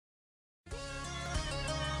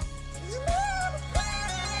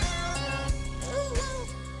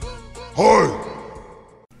Hi!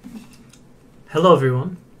 Hello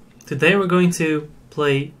everyone. Today we're going to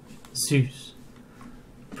play Zeus.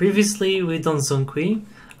 Previously we've done Zonqui.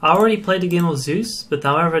 I already played the game of Zeus, but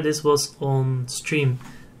however this was on stream.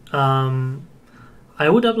 I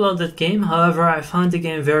would upload that game, however I found the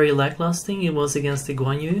game very lacklustre. It was against the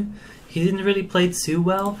Guan Yu. He didn't really play too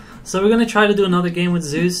well, so we're going to try to do another game with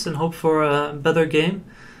Zeus and hope for a better game.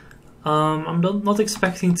 I'm not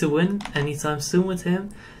expecting to win anytime soon with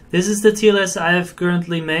him. This is the tier list I have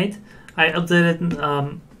currently made. I update it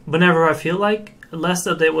whenever I feel like. The last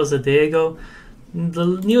update was a day ago.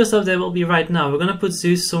 The newest update will be right now. We're gonna put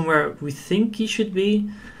Zeus somewhere we think he should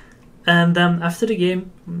be, and then after the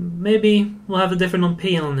game maybe we'll have a different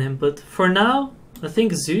opinion on him, but for now I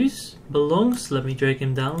think Zeus belongs. Let me drag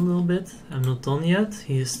him down a little bit. I'm not done yet.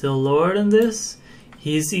 He is still lower than this.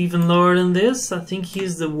 He's even lower than this. I think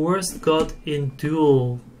he's the worst god in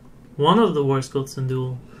Duel. One of the worst gods in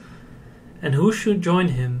Duel. And who should join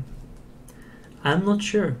him? I'm not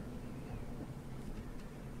sure.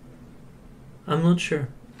 I'm not sure.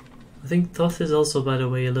 I think Thoth is also, by the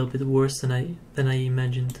way, a little bit worse than I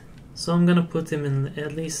imagined. So I'm gonna put him in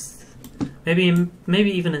at least maybe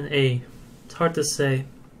even an A. It's hard to say.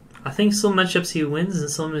 I think some matchups he wins and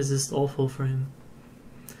some is just awful for him.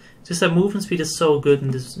 Just that movement speed is so good in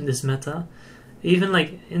this meta. Even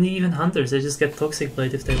like in even hunters, they just get Toxic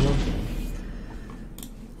Blade if they want.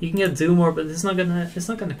 You can get do more, but it's not gonna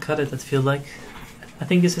cut it. I feel like. I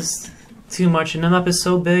think this is too much, and the map is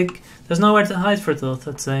so big. There's nowhere to hide for Thoth,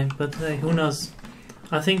 I'd say. But hey, who knows?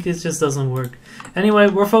 I think it just doesn't work. Anyway,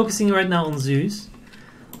 we're focusing right now on Zeus.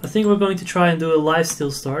 I think we're going to try and do a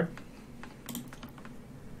lifesteal start.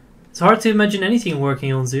 It's hard to imagine anything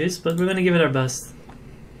working on Zeus, but we're gonna give it our best.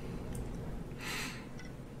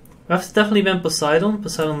 We have to definitely ban Poseidon.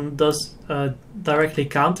 Poseidon does directly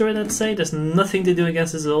counter it, I'd say. There's nothing to do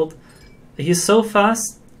against his ult. He's so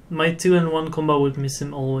fast, my 2-in-1 combo would miss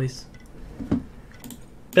him always.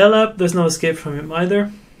 Belab, there's no escape from him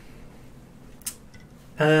either.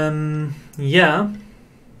 Yeah.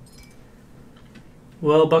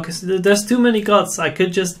 Well, because there's too many gods. I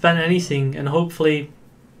could just ban anything and hopefully...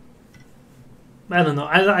 I don't know.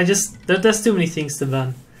 There's too many things to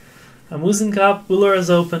ban. Muzenkap, Uller is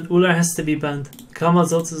open. Uller has to be banned.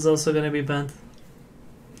 Kamazot is also going to be banned.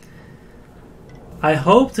 I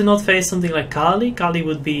hope to not face something like Kali. Kali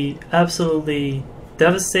would be absolutely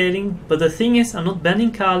devastating. But the thing is, I'm not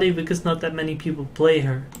banning Kali because not that many people play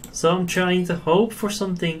her. So I'm trying to hope for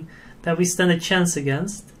something that we stand a chance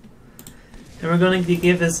against. And we're going to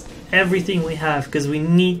give us everything we have because we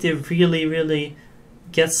need to really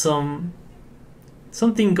get something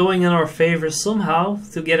going in our favor somehow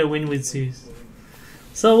to get a win with Zeus.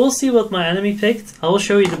 So we'll see what my enemy picked. I will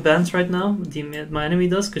show you the bans right now, what my enemy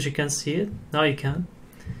does, because you can't see it. Now you can.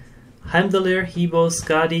 Heim, Hebo,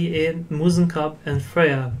 Skadi, Muzenkap, and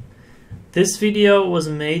Freya. This video was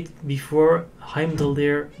made before Heim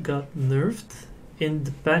got nerfed in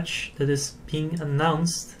the patch that is being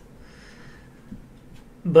announced.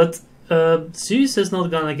 But Zeus is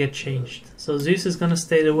not gonna get changed. So Zeus is gonna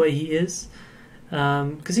stay the way he is.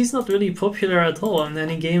 Because he's not really popular at all in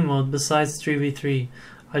any game mode besides 3v3.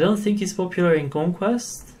 I don't think he's popular in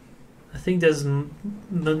Conquest. I think there's...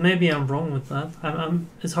 but maybe I'm wrong with that.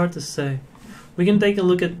 It's hard to say. We can take a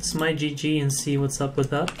look at Smite GG and see what's up with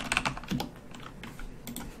that.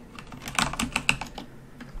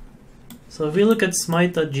 So if we look at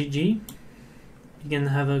smite.gg, you can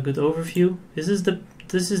have a good overview. This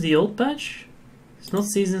is the old patch? It's not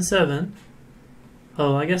season 7.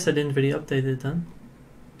 Oh, I guess I didn't really update it then.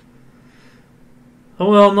 Oh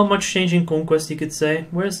well, not much change in Conquest, you could say.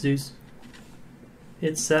 Where's Zeus?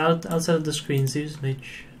 It's outside of the screen, Zeus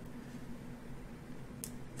Mage.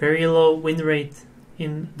 Very low win rate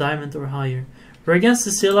in Diamond or higher. We're against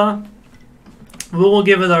the Scylla. We will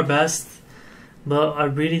give it our best, but I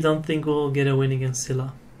really don't think we'll get a win against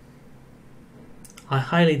Scylla. I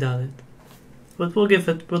highly doubt it. But we'll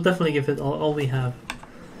definitely give it all we have.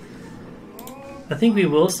 I think we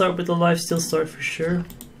will start with the lifesteal start for sure.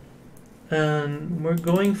 And we're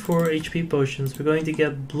going for HP potions. We're going to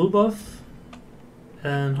get blue buff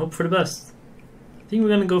and hope for the best. I think we're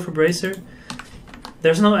going to go for Bracer.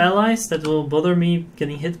 There's no allies that will bother me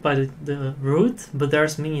getting hit by the root, but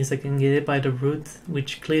there's minions that can get hit by the root,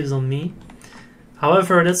 which cleaves on me.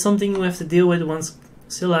 However, that's something we have to deal with once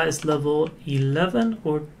Scylla is level 11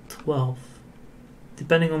 or 12.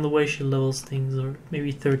 Depending on the way she levels things, or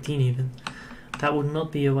maybe 13 even. That would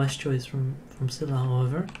not be a wise choice from Scylla,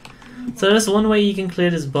 however. So that's one way you can clear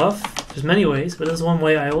this buff. There's many ways, but that's one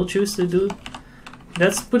way I will choose to do.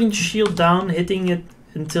 That's putting shield down, hitting it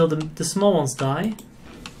until the small ones die.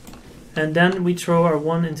 and then we throw our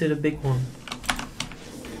 1 into the big one.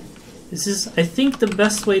 This is, I think, the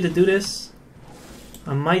best way to do this.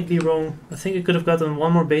 I might be wrong. I think I could have gotten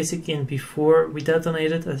 1 more basic in before we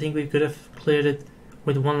detonated. I think we could have cleared it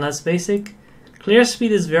with 1 less basic. Clear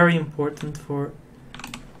speed is very important for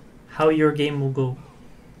how your game will go.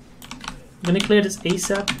 I'm gonna clear this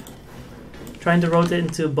ASAP. Trying to rotate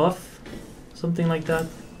into a buff. Something like that.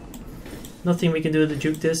 Nothing we can do to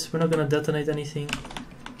juke this. We're not gonna detonate anything.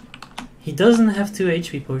 He doesn't have 2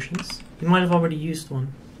 HP potions. He might have already used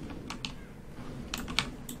one.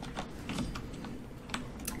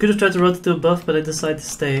 Could have tried to rotate to a buff, but I decided to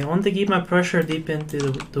stay. I want to keep my pressure deep into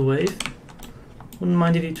the wave. Wouldn't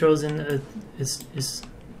mind if he throws in his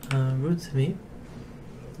root to me.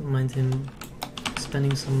 Don't mind him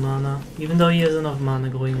spending some mana, even though he has enough mana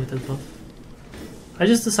going with that buff. I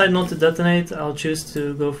just decided not to detonate. I'll choose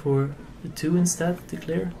to go for the 2 instead to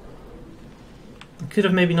clear. I could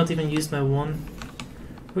have maybe not even used my 1.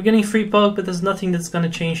 We're getting free poke, but there's nothing that's gonna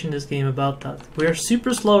change in this game about that. We're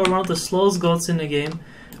super slow. We're one of the slowest gods in the game.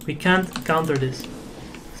 We can't counter this.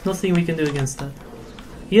 There's nothing we can do against that.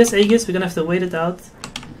 He has Aegis, we're gonna have to wait it out.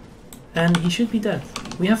 And he should be dead.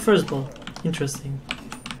 We have first blood. Interesting.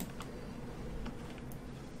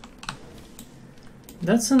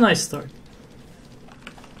 That's a nice start.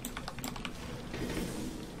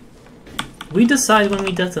 We decide when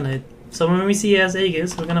we detonate. So when we see he has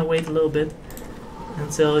Aegis, we're gonna wait a little bit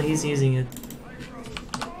until he's using it.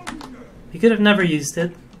 He could have never used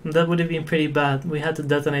it. That would have been pretty bad. We had to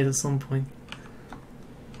detonate at some point.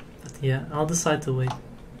 But yeah, I'll decide to wait.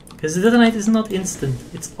 Because the detonate is not instant.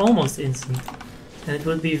 It's almost instant. And it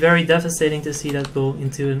would be very devastating to see that go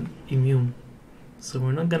into an immune. So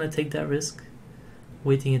we're not gonna take that risk.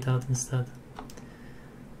 Waiting it out instead.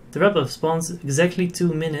 The wrap-up spawns exactly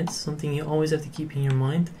 2 minutes. Something you always have to keep in your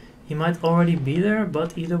mind. He might already be there,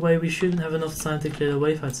 but either way we shouldn't have enough time to clear the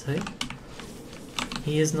wave, I'd say.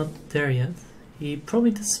 He is not there yet. He probably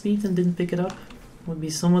did speed and didn't pick it up. Would be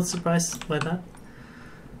somewhat surprised by that.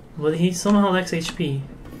 But he somehow lacks HP.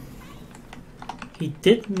 He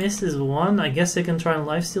did miss his 1. I guess I can try and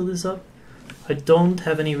lifesteal this up. I don't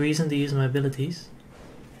have any reason to use my abilities.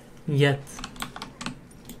 Yet.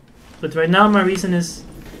 But right now my reason is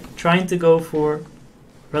trying to go for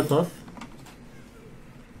red buff.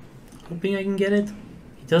 Hoping I can get it.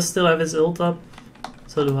 He does still have his ult up.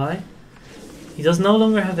 So do I. He does no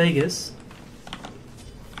longer have Aegis.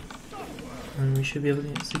 And we should be able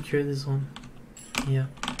to secure this one. Yeah.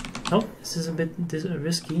 Oh, this is a bit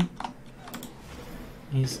risky.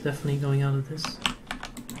 He's definitely going out of this.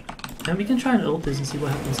 And we can try and ult this and see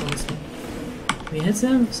what happens, honestly. We hit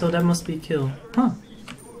him, so that must be a kill. Huh.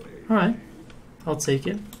 Alright. I'll take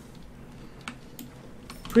it.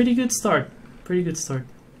 Pretty good start. Pretty good start.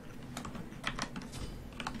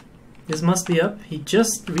 This must be up. He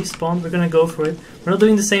just respawned. We're gonna go for it. We're not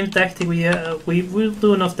doing the same tactic. We will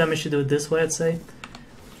do enough damage to do it this way, I'd say.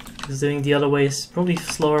 Because doing the other way is probably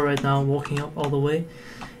slower right now, walking up all the way.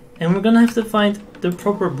 And we're gonna have to find the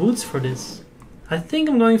proper boots for this. I think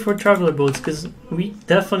I'm going for traveler boots because we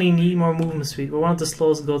definitely need more movement speed. We're one of the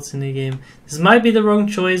slowest gods in the game. This might be the wrong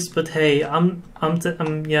choice, but hey, I'm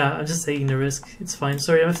just taking the risk. It's fine.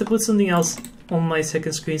 Sorry, I have to put something else on my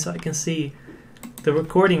second screen so I can see the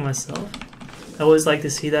recording myself. I always like to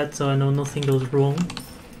see that so I know nothing goes wrong.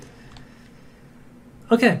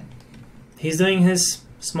 Okay, he's doing his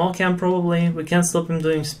small camp probably. We can't stop him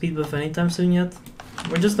doing speed buff anytime soon yet.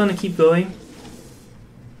 We're just gonna keep going.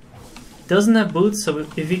 Doesn't have boots, so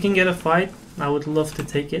if he can get a fight, I would love to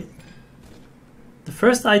take it. The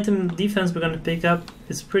first item defense we're gonna pick up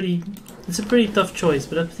is it's a pretty tough choice,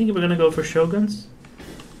 but I think we're gonna go for Shoguns.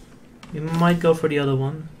 We might go for the other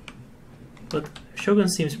one, but Shogun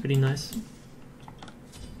seems pretty nice.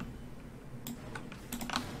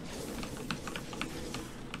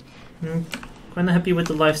 I'm kinda happy with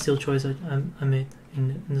the lifesteal choice I made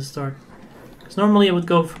in the start. Because normally I would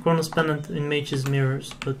go for Chronos Pendant in Mage's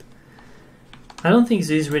Mirrors, but I don't think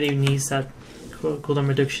Zeus really needs that cooldown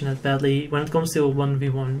reduction that badly. When it comes to a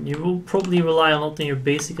 1v1, you will probably rely a lot on your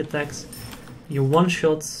basic attacks, your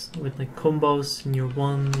one-shots with like combos, and your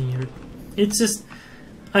one, and your... It's just...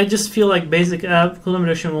 I just feel like basic cooldown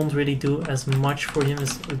reduction won't really do as much for him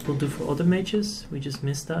as it will do for other mages. We just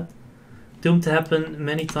missed that. Doomed to happen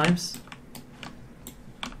many times.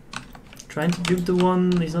 Trying to juke the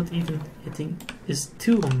one, he's not even hitting his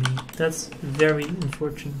 2 on me. That's very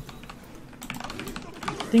unfortunate.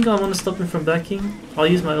 I think I want to stop him from backing. I'll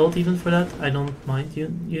use my ult even for that. I don't mind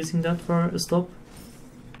using that for a stop.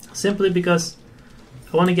 Simply because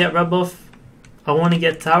I want to get red buff. I want to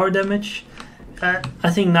get tower damage. I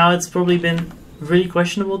think now it's probably been really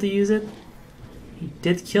questionable to use it. He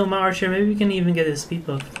did kill my archer. Maybe we can even get his speed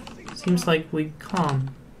buff. Seems like we can't.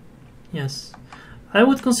 Yes. I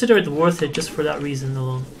would consider it worth it just for that reason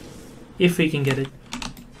alone. If we can get it.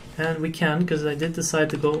 And we can, because I did decide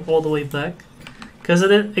to go all the way back. Because I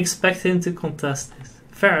didn't expect him to contest this.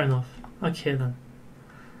 Fair enough. Okay then.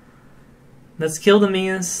 Let's kill the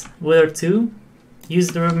minions with our 2. Use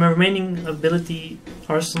the remaining ability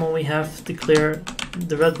arsenal we have to clear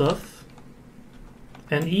the red buff.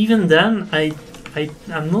 And even then,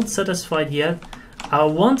 I'm not satisfied yet. I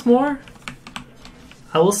want more.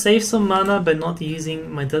 I will save some mana by not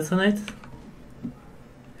using my detonate.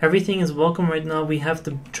 Everything is welcome right now. We have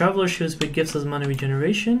the traveler shoes, which gives us mana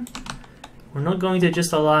regeneration. We're not going to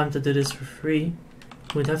just allow him to do this for free.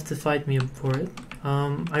 Would have to fight me for it.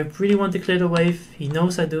 I really want to clear the wave. He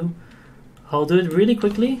knows I do. I'll do it really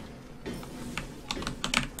quickly.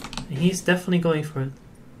 He's definitely going for it.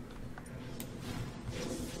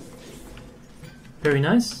 Very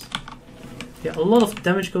nice. Yeah, a lot of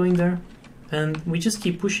damage going there. And we just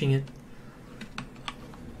keep pushing it.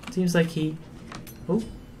 Seems like he... Oh.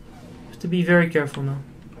 Have to be very careful now.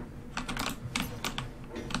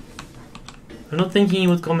 I'm not thinking he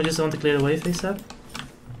would come and just want to clear the wave ASAP.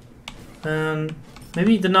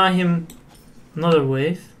 Maybe deny him another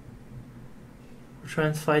wave. Or try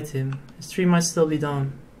and fight him. His tree might still be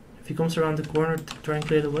down. If he comes around the corner to try and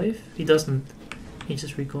clear the wave, he doesn't. He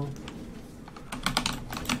just recalled.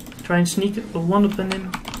 Try and sneak a one up on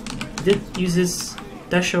him. He did use his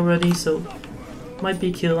dash already, so might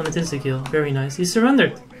be a kill, and it is a kill. Very nice. He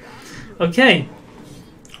surrendered. Okay.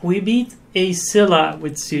 We beat a Scylla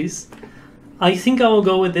with Zeus. I think I will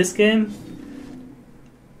go with this game.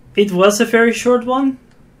 It was a very short one,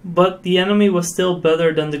 but the enemy was still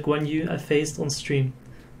better than the Guan Yu I faced on stream.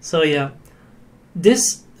 So yeah,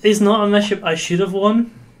 this is not a matchup I should have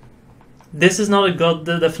won. This is not a god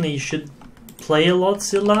that definitely you should play a lot,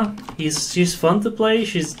 Scylla. She's fun to play,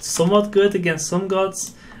 she's somewhat good against some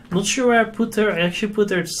gods. I'm not sure where I put her. I actually put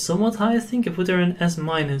her somewhat high, I think. I put her in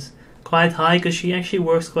S-. Quite high, because she actually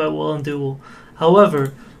works quite well in duel.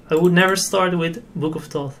 However, I would never start with Book of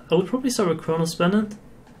Thoth. I would probably start with Chronos Pendant.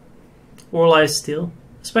 Or Life Steal.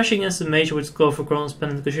 Especially against the mage, which go for Chronos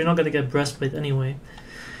Pendant, because you're not going to get Breastplate anyway.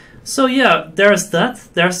 So yeah, there's that.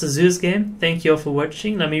 There's the Zeus game. Thank you all for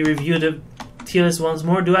watching. Let me review the tier list once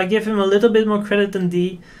more. Do I give him a little bit more credit than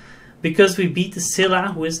D? Because we beat the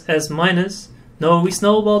Scylla, who is S-. No, we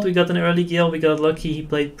snowballed, we got an early kill, we got lucky, he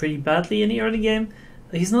played pretty badly in the early game.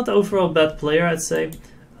 He's not the overall bad player, I'd say.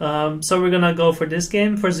 So we're gonna go for this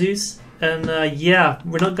game, for Zeus. And yeah,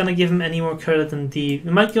 we're not gonna give him any more credit than D.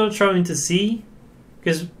 We might go throw into C,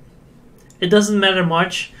 because it doesn't matter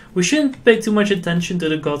much. We shouldn't pay too much attention to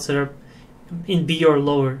the gods that are in B or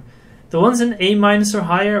lower. The ones in A- or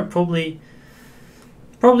higher are probably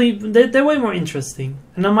they're way more interesting.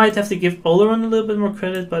 And I might have to give Oleron a little bit more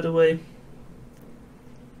credit, by the way.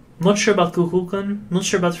 Not sure about Kukulkan, not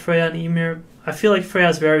sure about Freya and Ymir. I feel like Freya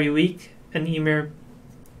is very weak, and Ymir,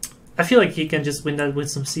 I feel like he can just win that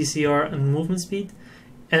with some CCR and movement speed.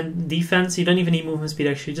 And defense, you don't even need movement speed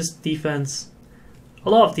actually, just defense.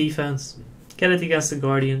 A lot of defense. Get it against the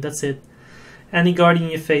Guardian, that's it. Any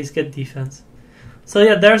Guardian you face, get defense. So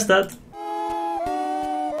yeah, there's that.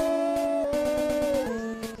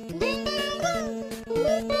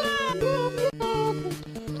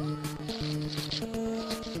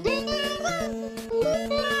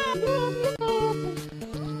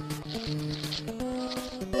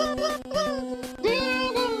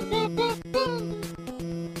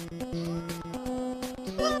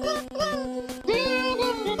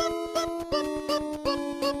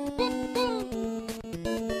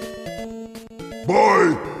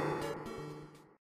 Boy!